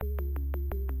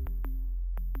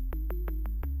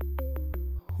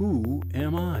Who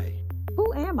am I?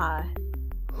 Who am I?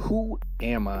 Who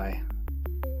am I?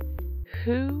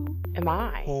 Who am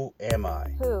I? Who am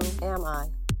I? Who am I?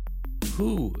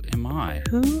 Who am I?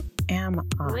 Who am I?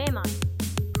 Who am I?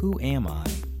 Who am I,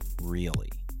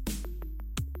 really?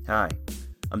 Hi,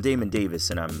 I'm Damon Davis,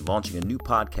 and I'm launching a new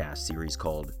podcast series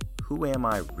called Who Am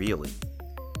I Really?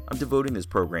 I'm devoting this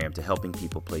program to helping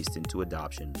people placed into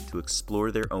adoption to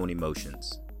explore their own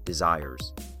emotions,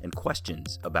 desires, and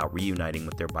questions about reuniting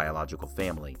with their biological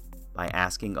family by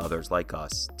asking others like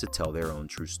us to tell their own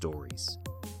true stories.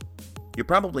 You're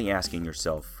probably asking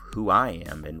yourself who I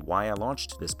am and why I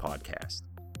launched this podcast.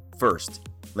 First,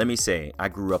 let me say I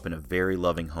grew up in a very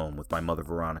loving home with my mother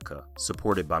Veronica,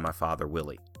 supported by my father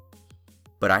Willie.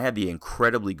 But I had the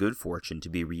incredibly good fortune to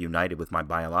be reunited with my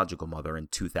biological mother in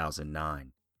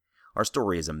 2009. Our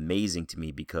story is amazing to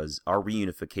me because our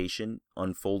reunification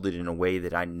unfolded in a way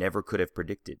that I never could have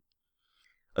predicted.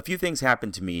 A few things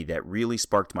happened to me that really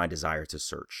sparked my desire to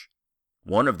search.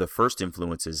 One of the first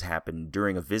influences happened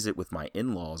during a visit with my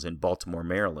in-laws in Baltimore,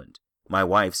 Maryland. My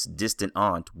wife's distant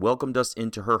aunt welcomed us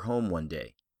into her home one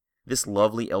day. This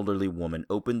lovely elderly woman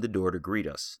opened the door to greet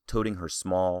us, toting her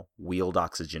small, wheeled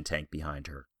oxygen tank behind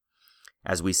her.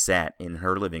 As we sat in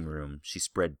her living room, she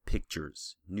spread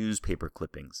pictures, newspaper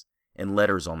clippings, and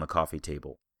letters on the coffee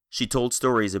table. She told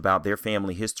stories about their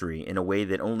family history in a way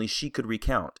that only she could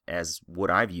recount as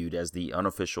what I viewed as the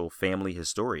unofficial family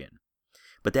historian.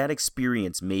 But that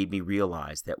experience made me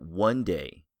realize that one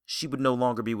day she would no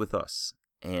longer be with us,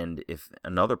 and if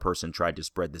another person tried to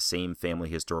spread the same family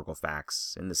historical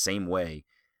facts in the same way,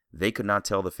 they could not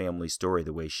tell the family story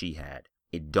the way she had.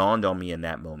 It dawned on me in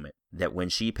that moment that when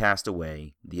she passed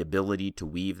away, the ability to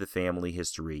weave the family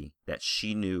history that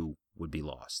she knew would be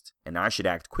lost, and I should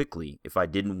act quickly if I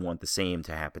didn't want the same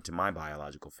to happen to my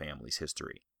biological family's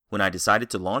history. When I decided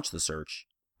to launch the search,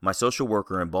 my social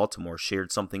worker in Baltimore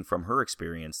shared something from her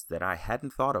experience that I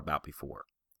hadn't thought about before.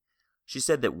 She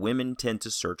said that women tend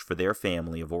to search for their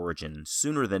family of origin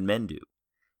sooner than men do,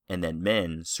 and that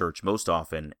men search most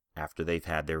often after they've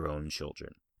had their own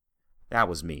children. That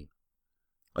was me.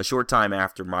 A short time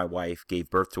after my wife gave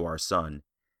birth to our son,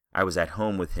 I was at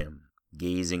home with him,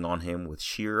 gazing on him with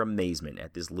sheer amazement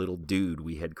at this little dude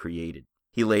we had created.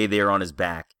 He lay there on his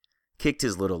back, kicked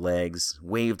his little legs,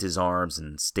 waved his arms,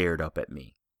 and stared up at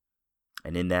me.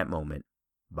 And in that moment,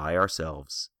 by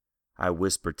ourselves, I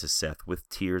whispered to Seth with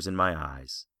tears in my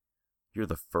eyes, "You're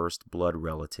the first blood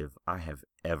relative I have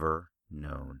ever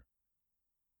known."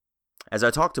 As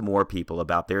I talk to more people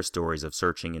about their stories of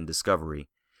searching and discovery,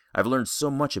 I've learned so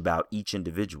much about each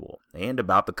individual and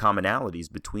about the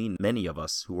commonalities between many of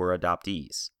us who are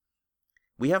adoptees.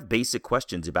 We have basic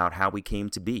questions about how we came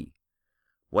to be.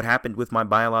 What happened with my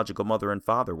biological mother and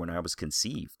father when I was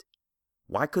conceived?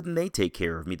 Why couldn't they take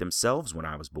care of me themselves when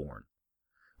I was born?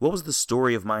 What was the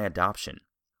story of my adoption?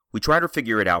 We try to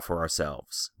figure it out for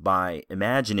ourselves by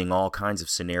imagining all kinds of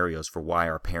scenarios for why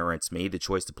our parents made the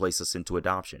choice to place us into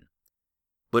adoption.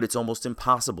 But it's almost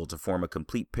impossible to form a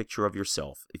complete picture of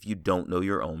yourself if you don't know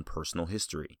your own personal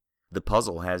history. The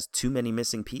puzzle has too many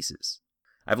missing pieces.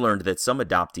 I've learned that some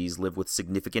adoptees live with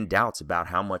significant doubts about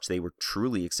how much they were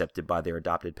truly accepted by their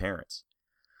adopted parents.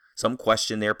 Some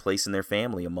question their place in their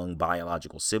family among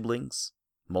biological siblings,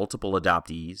 multiple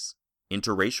adoptees,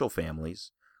 interracial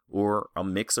families, or a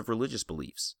mix of religious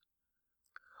beliefs.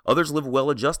 Others live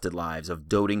well-adjusted lives of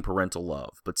doting parental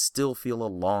love, but still feel a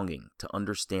longing to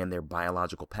understand their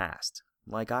biological past,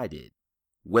 like I did.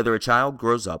 Whether a child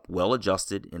grows up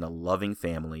well-adjusted in a loving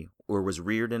family or was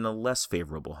reared in a less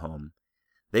favorable home,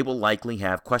 they will likely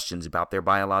have questions about their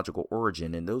biological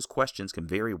origin, and those questions can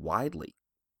vary widely.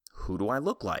 Who do I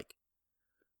look like?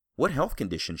 What health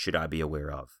conditions should I be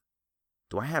aware of?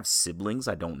 Do I have siblings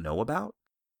I don't know about?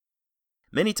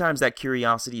 Many times that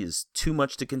curiosity is too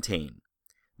much to contain.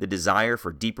 The desire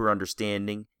for deeper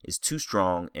understanding is too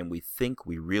strong, and we think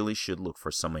we really should look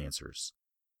for some answers.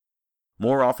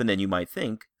 More often than you might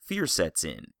think, fear sets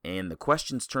in, and the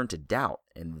questions turn to doubt,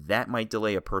 and that might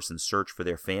delay a person's search for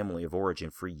their family of origin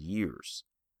for years.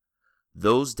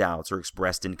 Those doubts are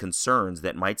expressed in concerns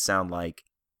that might sound like,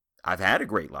 "I've had a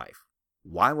great life.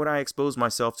 Why would I expose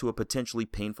myself to a potentially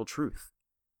painful truth?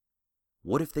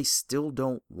 What if they still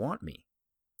don't want me?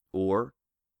 Or,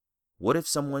 what if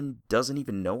someone doesn't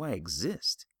even know I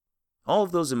exist?" All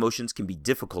of those emotions can be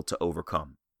difficult to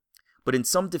overcome. But in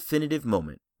some definitive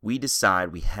moment, we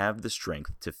decide we have the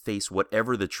strength to face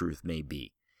whatever the truth may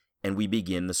be, and we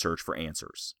begin the search for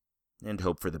answers, and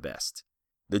hope for the best.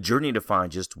 The journey to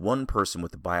find just one person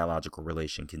with a biological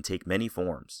relation can take many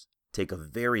forms, take a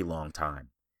very long time,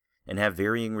 and have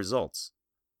varying results.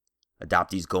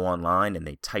 Adoptees go online and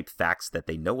they type facts that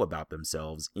they know about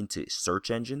themselves into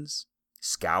search engines,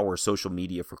 scour social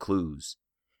media for clues,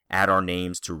 add our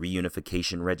names to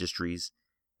reunification registries,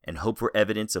 and hope for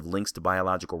evidence of links to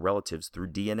biological relatives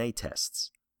through DNA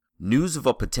tests. News of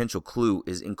a potential clue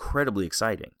is incredibly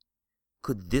exciting.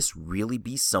 Could this really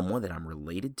be someone that I'm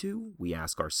related to? We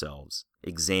ask ourselves,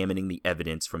 examining the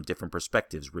evidence from different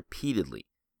perspectives repeatedly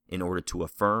in order to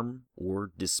affirm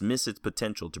or dismiss its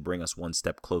potential to bring us one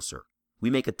step closer. We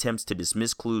make attempts to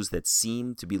dismiss clues that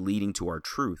seem to be leading to our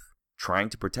truth, trying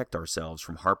to protect ourselves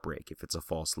from heartbreak if it's a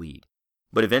false lead.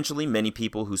 But eventually, many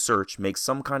people who search make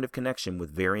some kind of connection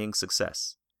with varying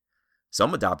success.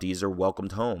 Some adoptees are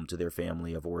welcomed home to their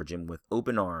family of origin with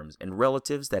open arms and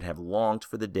relatives that have longed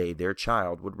for the day their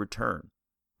child would return.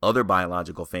 Other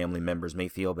biological family members may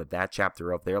feel that that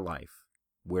chapter of their life,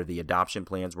 where the adoption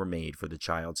plans were made for the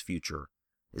child's future,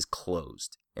 is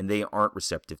closed, and they aren't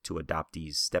receptive to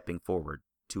adoptees stepping forward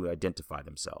to identify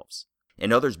themselves.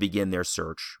 And others begin their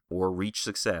search or reach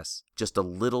success just a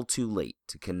little too late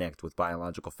to connect with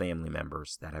biological family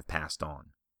members that have passed on.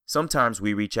 Sometimes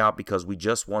we reach out because we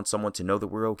just want someone to know that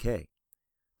we're okay,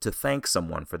 to thank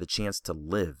someone for the chance to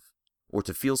live, or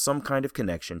to feel some kind of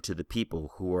connection to the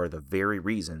people who are the very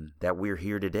reason that we're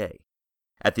here today.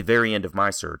 At the very end of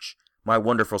my search, my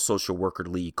wonderful social worker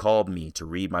Lee called me to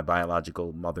read my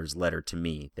biological mother's letter to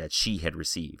me that she had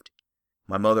received.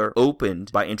 My mother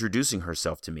opened by introducing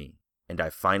herself to me, and I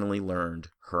finally learned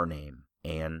her name,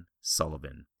 Anne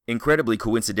Sullivan. Incredibly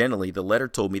coincidentally, the letter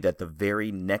told me that the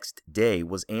very next day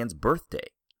was Anne's birthday.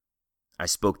 I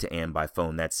spoke to Anne by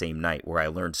phone that same night, where I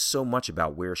learned so much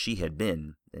about where she had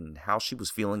been and how she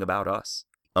was feeling about us.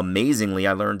 Amazingly,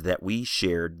 I learned that we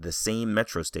shared the same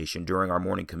metro station during our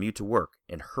morning commute to work,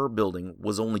 and her building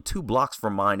was only 2 blocks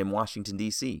from mine in Washington,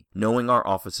 D.C. Knowing our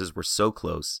offices were so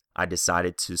close, I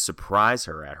decided to surprise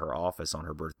her at her office on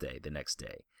her birthday the next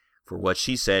day, for what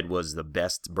she said was the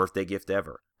best birthday gift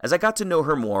ever. As I got to know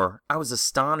her more, I was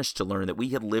astonished to learn that we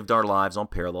had lived our lives on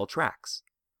parallel tracks.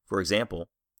 For example,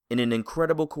 in an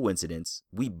incredible coincidence,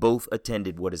 we both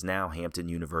attended what is now Hampton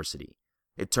University.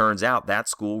 It turns out that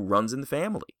school runs in the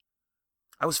family.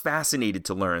 I was fascinated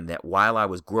to learn that while I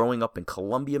was growing up in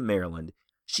Columbia, Maryland,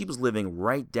 she was living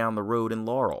right down the road in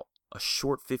Laurel, a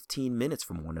short 15 minutes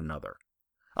from one another.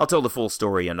 I'll tell the full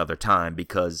story another time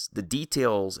because the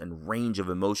details and range of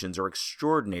emotions are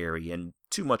extraordinary and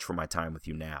too much for my time with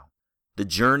you now. The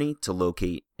journey to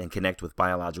locate and connect with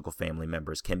biological family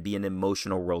members can be an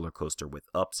emotional roller coaster with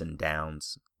ups and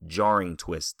downs, jarring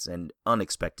twists, and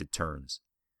unexpected turns.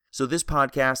 So this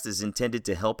podcast is intended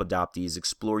to help adoptees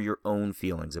explore your own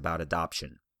feelings about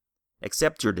adoption.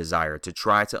 Accept your desire to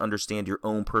try to understand your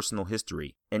own personal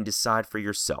history and decide for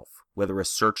yourself whether a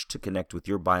search to connect with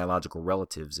your biological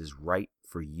relatives is right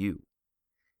for you.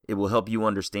 It will help you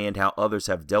understand how others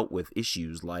have dealt with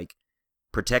issues like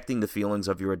protecting the feelings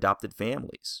of your adopted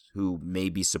families, who may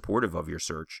be supportive of your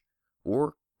search,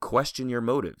 or question your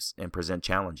motives and present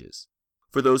challenges.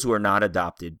 For those who are not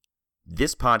adopted,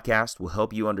 this podcast will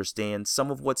help you understand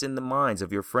some of what's in the minds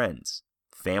of your friends,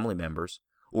 family members,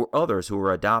 or others who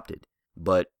are adopted,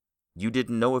 but you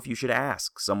didn't know if you should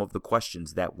ask some of the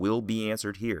questions that will be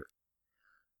answered here.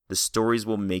 The stories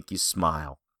will make you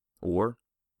smile or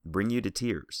bring you to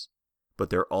tears, but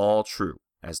they're all true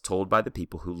as told by the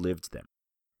people who lived them.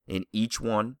 In each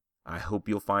one, I hope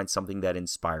you'll find something that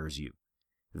inspires you,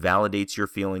 validates your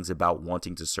feelings about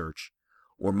wanting to search,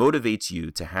 or motivates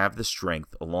you to have the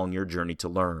strength along your journey to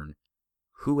learn,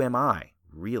 who am I,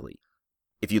 really?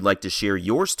 If you'd like to share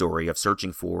your story of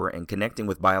searching for and connecting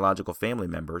with biological family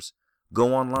members,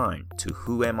 go online to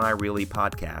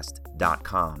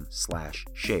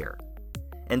whoamireallypodcast.com/share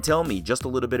and tell me just a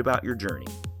little bit about your journey.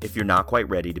 If you're not quite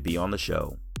ready to be on the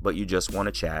show, but you just want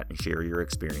to chat and share your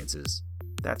experiences,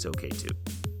 that's okay too.